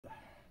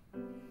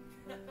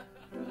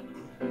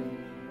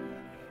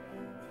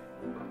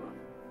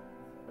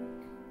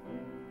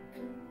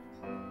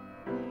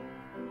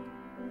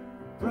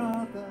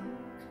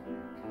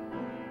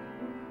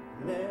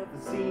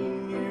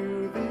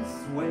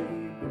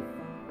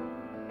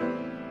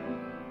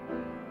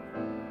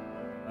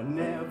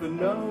never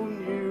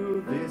known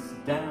you this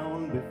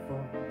down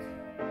before.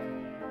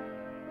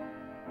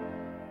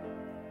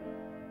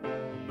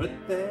 But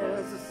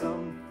there's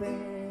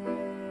something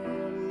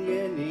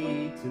you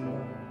need to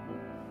know.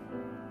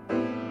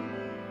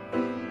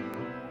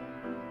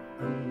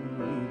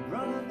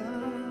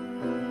 Brother,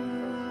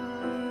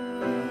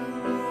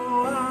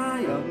 oh,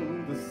 I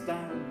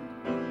understand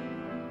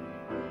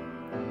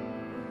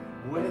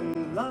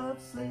when love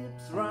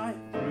slips right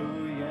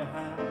through your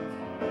hand.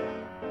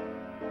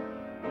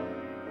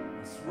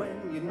 It's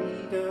when you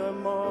need her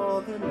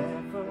more than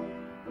ever.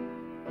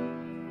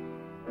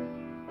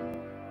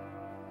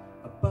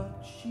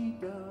 But she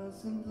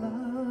doesn't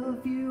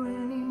love you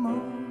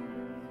anymore.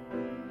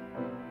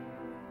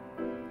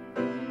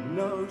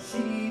 No,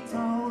 she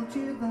told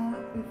you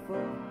that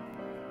before.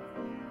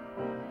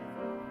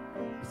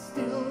 But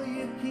still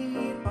you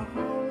keep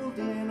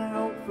holding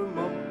out for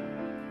more.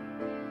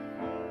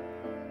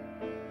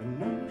 And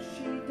no,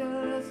 she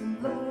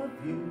doesn't love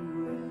you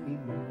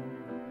anymore.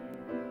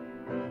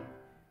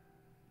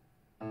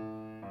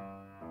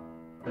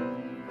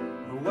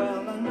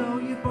 Well, I know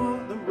you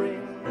bought the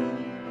ring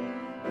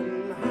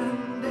and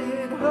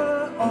handed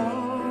her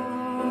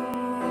all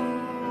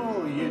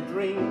your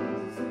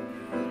dreams,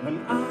 and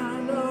I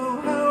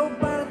know how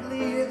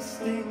badly it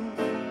stings,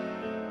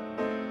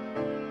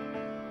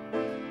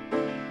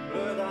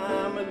 but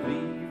I'm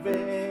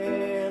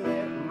leaving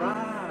it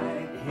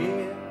right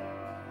here,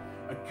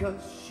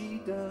 'cause she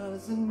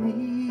doesn't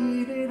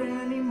need it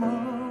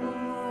anymore.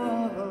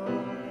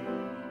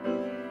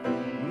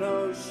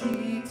 No,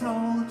 she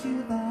told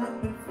you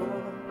that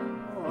before.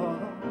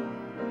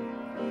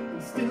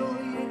 And still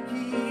you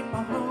keep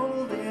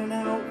holding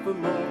out for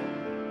more.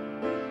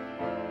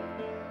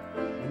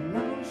 And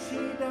no,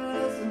 she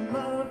doesn't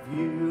love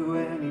you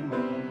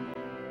anymore.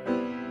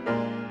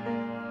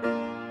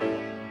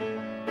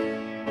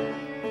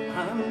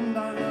 And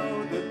I know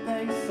that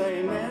they say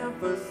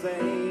never,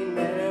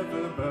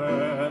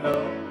 but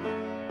oh,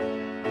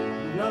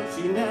 no,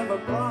 she never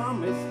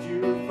promised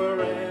you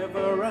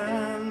forever,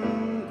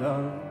 and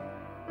oh,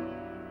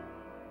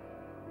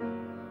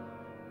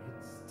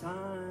 it's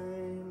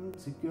time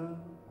to go.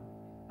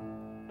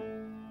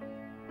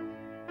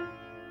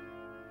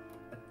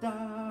 Da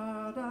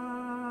da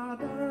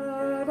da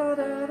da da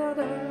da da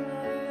da.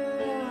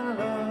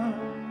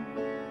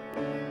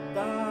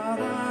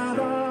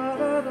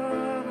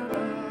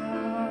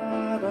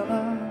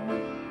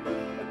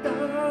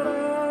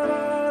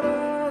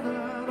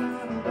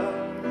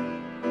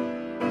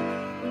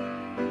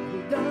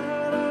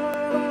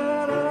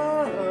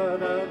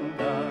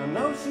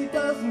 No, she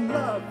doesn't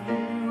love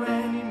you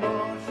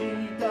anymore. She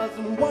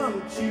doesn't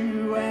want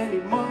you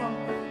anymore.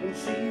 And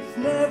she's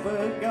never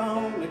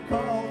gonna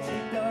call. She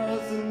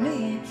doesn't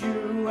need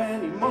you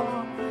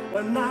anymore.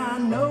 And I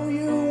know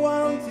you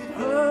wanted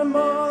her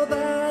more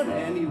than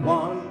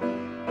anyone.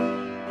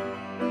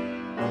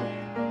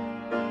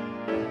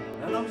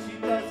 I know she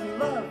doesn't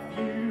love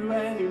you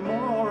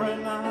anymore,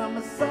 and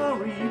I'm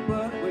sorry,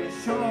 but we're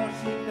sure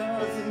she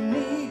doesn't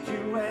need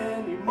you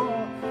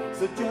anymore.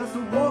 So just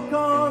walk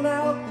on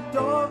out the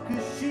door,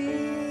 'cause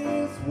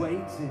she's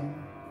waiting,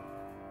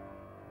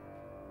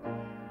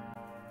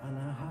 and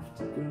I have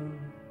to go.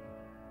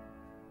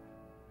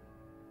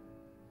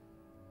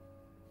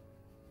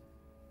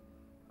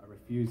 I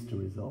refuse to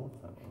resolve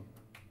that one.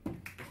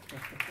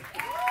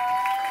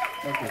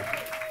 Thank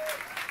you.